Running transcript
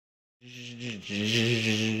I've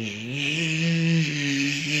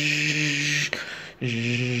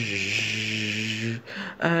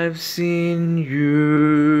seen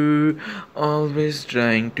you always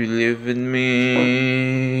trying to live with me,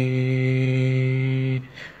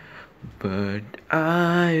 but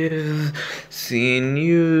I've seen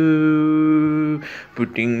you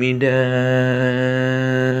putting me down.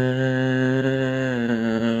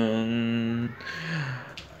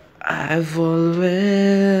 I've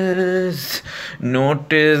always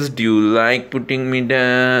noticed you like putting me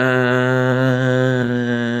down,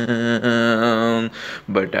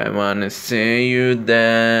 but I wanna say you that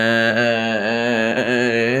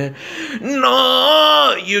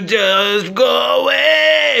no, you just go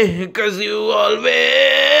away, 'cause you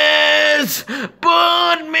always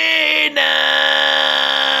put me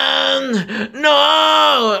down.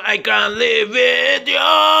 No, I can't live with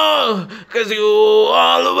you, 'cause you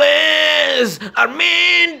always are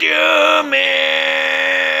mean to me.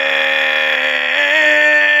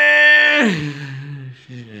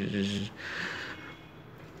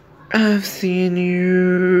 I've seen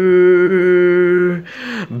you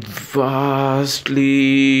vastly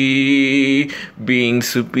being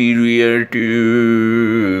superior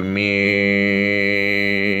to me.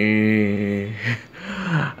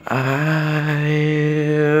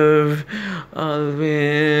 I've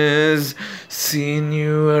always seen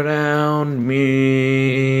you around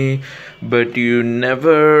me, but you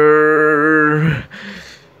never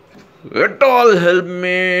at all help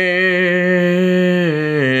me.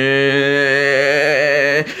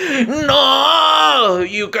 No,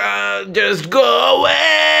 you can't just go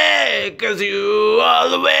away, 'cause you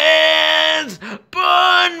always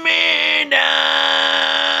put me down.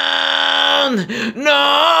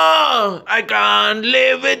 No, I can't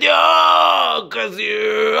live with you, 'cause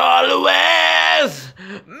you always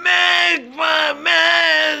make my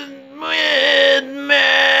mess with me.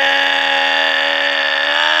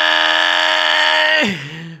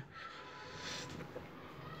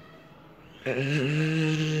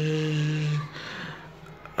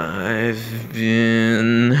 I've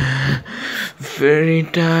been very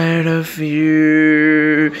tired of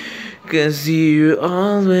you, 'cause you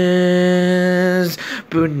always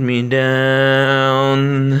put me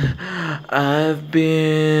down. I've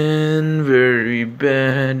been very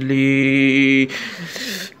badly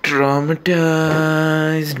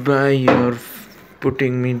traumatized by your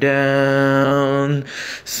putting me down,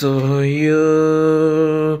 so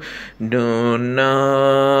you don't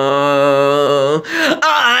know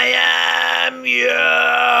I am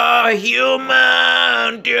your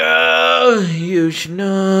human too. You should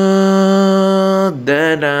know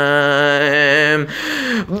that I'm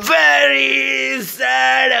very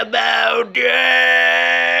sad about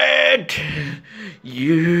it.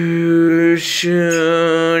 You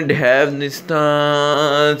should have these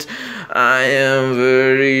thoughts. I am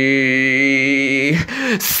very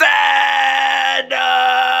sad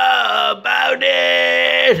about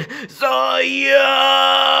it, so you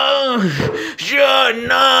should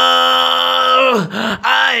know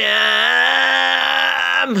I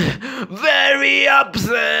am very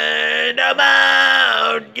upset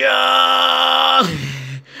about you.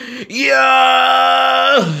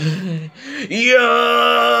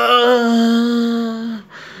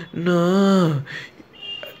 No,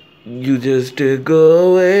 you just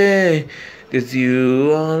go away, 'cause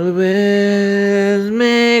you always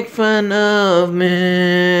make fun of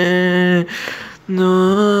me.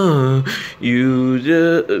 No,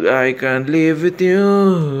 I can't live with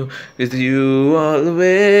you, 'cause you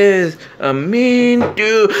always are mean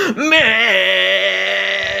to me.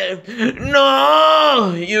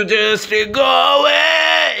 No, you just go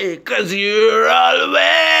away, 'cause you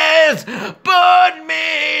always put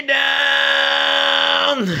me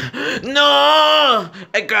down. No,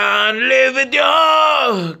 I can't live with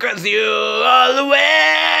you, 'cause you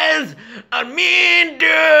always are mean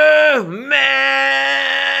to me.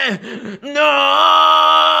 No,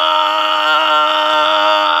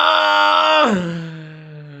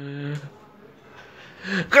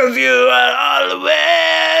 'cause you are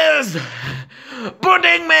always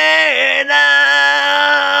putting me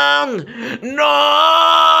down. No,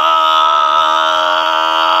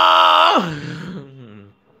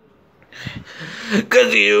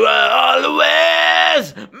 'cause you are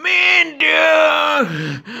always mean to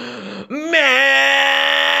me.